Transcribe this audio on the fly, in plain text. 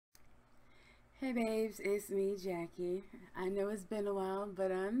Hey babes, it's me, Jackie. I know it's been a while,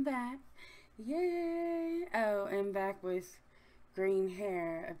 but I'm back. Yay! Oh, and back with green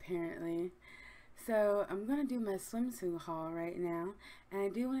hair, apparently. So, I'm gonna do my swimsuit haul right now, and I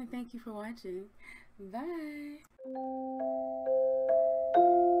do want to thank you for watching. Bye!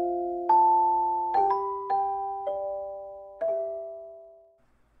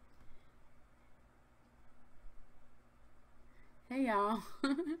 Hey y'all!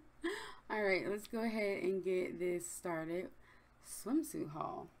 Alright, let's go ahead and get this started. Swimsuit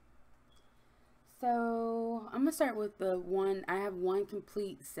haul. So I'm gonna start with the one. I have one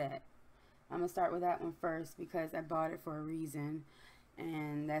complete set. I'm gonna start with that one first because I bought it for a reason,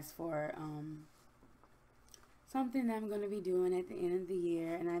 and that's for something that I'm gonna be doing at the end of the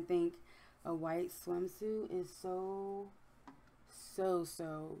year. And I think a white swimsuit is so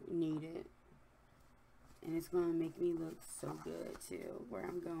needed, and it's gonna make me look so good too where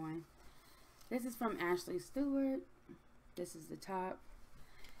I'm going. This is from Stewart. This is the top.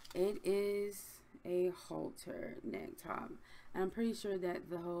 It is a halter neck top. And I'm pretty sure that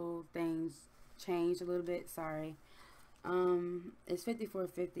the whole thing's changed a little bit. Sorry. It's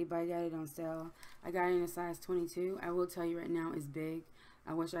 $54.50, but I got it on sale. I got it in a size 22. I will tell you right now, it's big.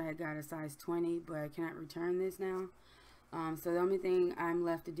 I wish I had got a size 20, but I cannot return this now. So the only thing I'm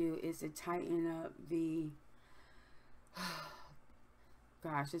left to do is to tighten up the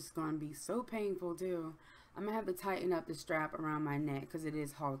gosh, it's gonna be so painful too. I'm gonna have to tighten up the strap around my neck because it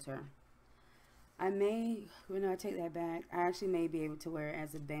is halter. I may, I take that back. I actually may be able to wear it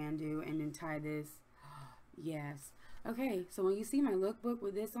as a bandeau and then tie this. Yes. Okay, so when you see my lookbook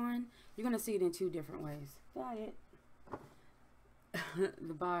with this on, you're gonna see it in two different ways. Got it.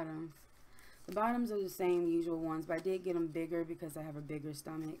 The bottoms. The bottoms are the same usual ones, but I did get them bigger because I have a bigger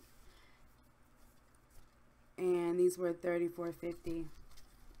stomach. And these were $34.50.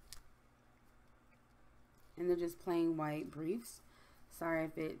 And they're just plain white briefs. Sorry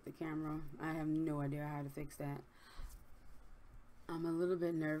if the camera, I have no idea how to fix that. I'm a little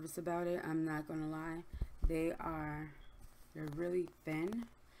bit nervous about it, I'm not gonna lie. They're really thin.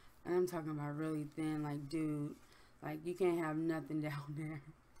 And I'm talking about really thin, like dude, like you can't have nothing down there.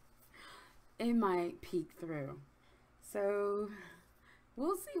 It might peek through. So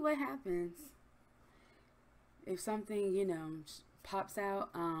we'll see what happens. If something, pops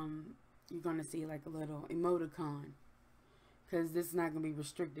out, you're gonna see like a little emoticon, because this is not gonna be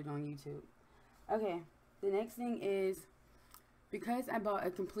restricted on YouTube. Okay, the next thing is, because I bought a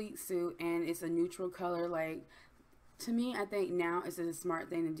complete suit and it's a neutral color, like to me, I think now it's a smart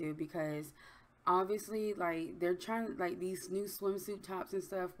thing to do, because obviously like they're trying, like these new swimsuit tops and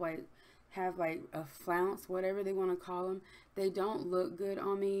stuff, like have like a flounce, whatever they want to call them. They don't look good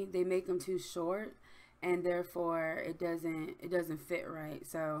on me. They make them too short, and therefore it doesn't fit right.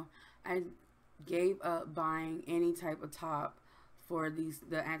 So I gave up buying any type of top for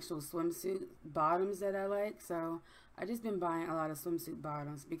the actual swimsuit bottoms that I like. So I just been buying a lot of swimsuit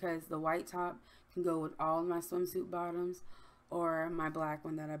bottoms, because the white top can go with all my swimsuit bottoms, or my black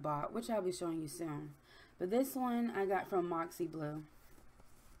one that I bought, which I'll be showing you soon. But this one I got from Moxi Blue.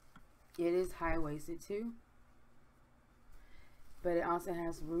 It is high-waisted too, but it also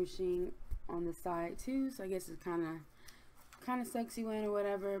has ruching on the side too, so I guess it's kind of sexy win or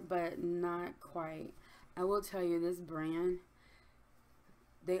whatever, but not quite. I will tell you, this brand,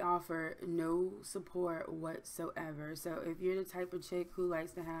 they offer no support whatsoever. So if you're the type of chick who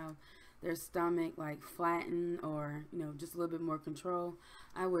likes to have their stomach like flattened, or just a little bit more control,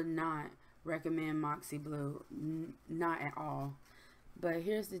 I would not recommend Moxi Blue, not at all. But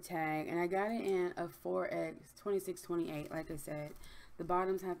here's the tag, and I got it in a 4X 26-28. Like I said, the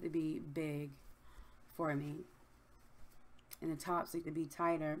bottoms have to be big for me, and the tops need to be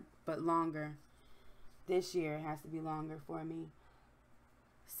tighter but longer. This year it has to be longer for me.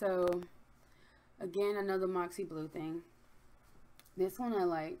 So again, another Moxi Blue thing. This one I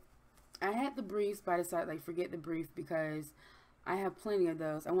like. I had the briefs, but I decided, like, forget the brief because I have plenty of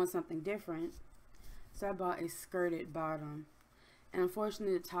those. I want something different, so I bought a skirted bottom. And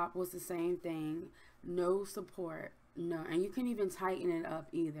unfortunately, the top was the same thing. No support. No. And you can't even tighten it up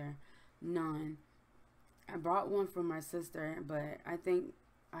either. None. I brought one for my sister, but I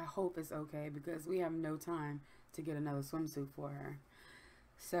hope it's okay, because we have no time to get another swimsuit for her.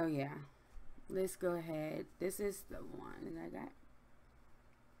 So yeah, let's go ahead. This is the one that I got.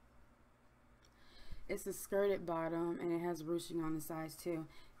 It's a skirted bottom, and it has ruching on the sides too.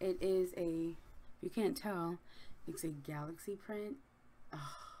 It is a, you can't tell, it's a galaxy print,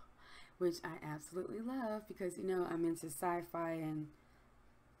 which I absolutely love, because I'm into sci-fi and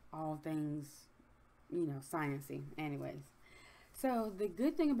all things sciencey. Anyways, So the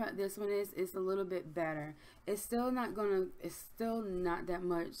good thing about this one is it's a little bit better. It's still not that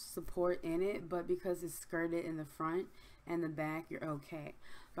much support in it, but because it's skirted in the front and the back, you're okay.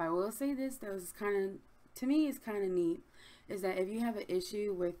 But I will say this though, it's kind of, to me, it's kind of neat, is that if you have an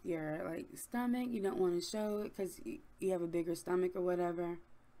issue with your like stomach, you don't want to show it because you have a bigger stomach or whatever,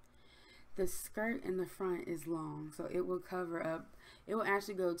 the skirt in the front is long, so it will cover up, it will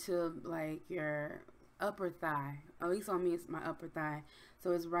actually go to like your upper thigh. At least on me, it's my upper thigh,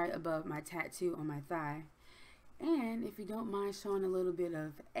 so it's right above my tattoo on my thigh. And if you don't mind showing a little bit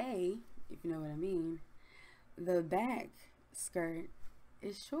of A, if you know what I mean, the back skirt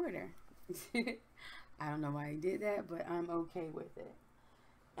is shorter. I don't know why he did that, but I'm okay with it.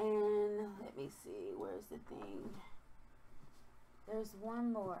 And let me see, where's the thing? There's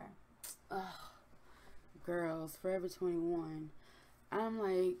one more. Ugh. Girls, Forever 21. I'm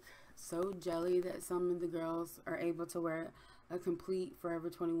like so jelly that some of the girls are able to wear a complete Forever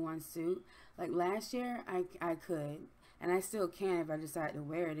 21 suit. Like last year, I could, and I still can if I decide to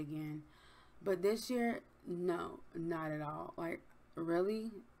wear it again. But this year, no, not at all. Like,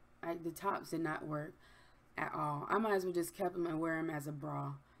 really? The tops did not work at all. I might as well just kept them and wear them as a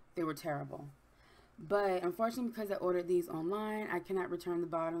bra. They were terrible. But unfortunately, because I ordered these online, I cannot return the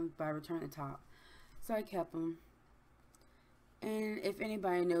bottoms, but I returned the top. So I kept them. And if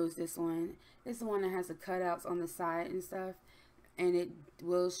anybody knows this one, it's the one that has the cutouts on the side and stuff. And it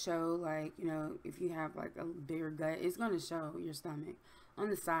will show, like, you know, if you have like a bigger gut, it's going to show your stomach on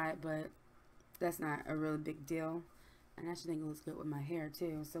the side, but that's not a really big deal. And I actually think it looks good with my hair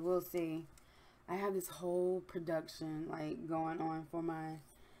too. So we'll see. I have this whole production like going on for my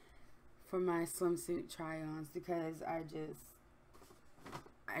swimsuit try-ons because I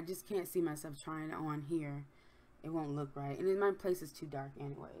just can't see myself trying it on here. It won't look right. And then my place is too dark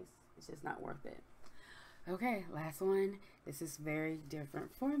anyways. It's just not worth it. Okay, last one. This is very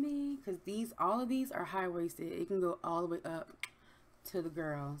different for me because all of these are high-waisted. It can go all the way up to the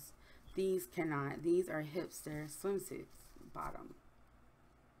girls. These cannot. These are hipster swimsuits, bottom.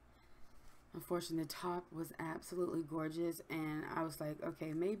 Unfortunately, the top was absolutely gorgeous, and I was like,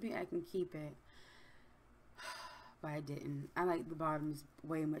 okay, maybe I can keep it. But I didn't. I like the bottoms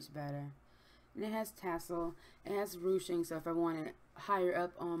way much better. And it has tassel. It has ruching, so if I want it higher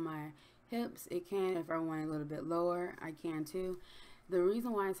up on my hips, it can. If I want it a little bit lower, I can too. The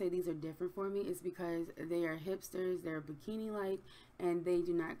reason why I say these are different for me is because they are hipsters, they're bikini-like, and they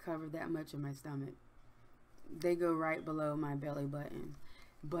do not cover that much of my stomach. They go right below my belly button.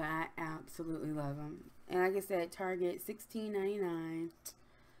 But I absolutely love them. And like I said, Target, $16.99.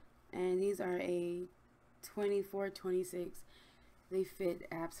 And these are a 24, 26. They fit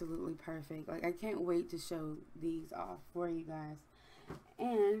absolutely perfect. Like, I can't wait to show these off for you guys.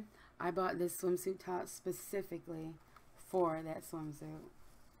 And I bought this swimsuit top specifically for that swimsuit.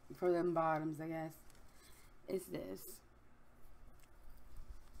 For them bottoms, I guess. It's this.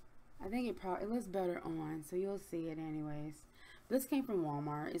 I think it looks better on, so you'll see it anyways. This came from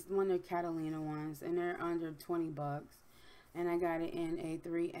Walmart. It's one of the Catalina ones, and they're under 20 bucks. And I got it in a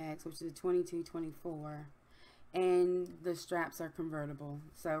 3X, which is a 22, 24. And the straps are convertible.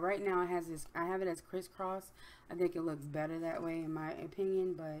 So right now I have it as crisscross. I think it looks better that way in my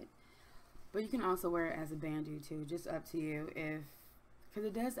opinion, but you can also wear it as a bandeau too. Just up to you, because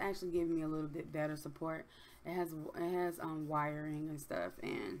it does actually give me a little bit better support. It has wiring and stuff,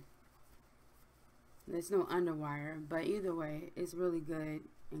 and there's no underwire, but either way, it's really good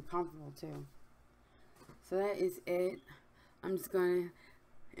and comfortable too. So that is it. I'm just going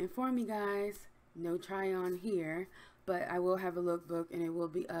to inform you guys, no try on here, but I will have a lookbook and it will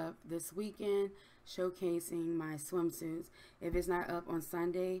be up this weekend showcasing my swimsuits. If it's not up on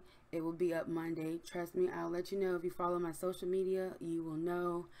Sunday, it will be up Monday. Trust me, I'll let you know. If you follow my social media, you will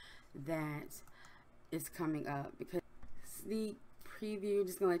know that it's coming up. Because sneak preview,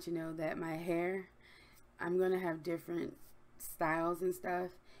 just gonna let you know that my hair, I'm gonna have different styles and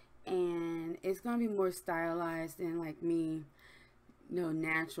stuff, and it's gonna be more stylized than like me, you know,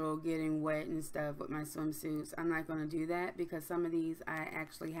 natural getting wet and stuff with my swimsuits. I'm not gonna do that because some of these I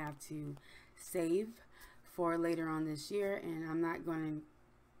actually have to save for later on this year, and I'm not gonna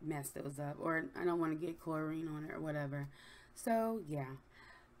mess those up, or I don't want to get chlorine on it or whatever. So yeah,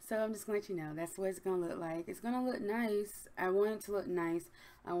 so I'm just gonna let you know that's what it's gonna look like. It's gonna look nice. I want it to look nice.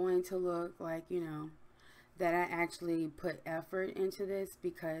 I want it to look like, you know, that I actually put effort into this,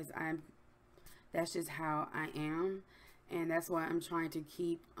 because that's just how I am, and that's what I'm trying to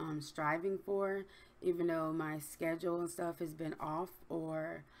keep striving for, even though my schedule and stuff has been off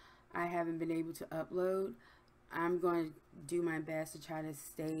or I haven't been able to upload. I'm going to do my best to try to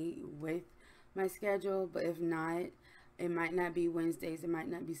stay with my schedule, but if not, It might not be Wednesdays, it might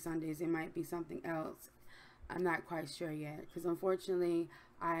not be Sundays, it might be something else. I'm not quite sure yet, because unfortunately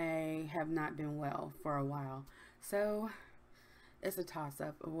I have not been well for a while. So it's a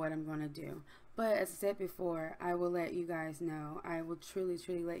toss-up of what I'm going to do. But as I said before, I will let you guys know. I will truly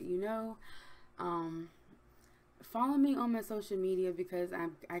let you know. Follow me on my social media, because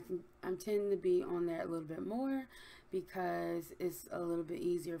I'm tending to be on there a little bit more, because it's a little bit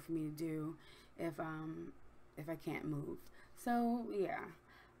easier for me to do if I can't move. So yeah,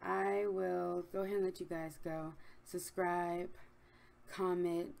 I will go ahead and let you guys go. Subscribe,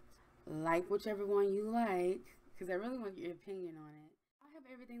 comment, like whichever one you like, because I really want your opinion on it. I have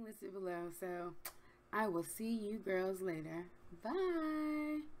everything listed below, so I will see you girls later.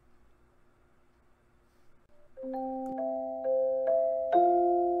 Bye.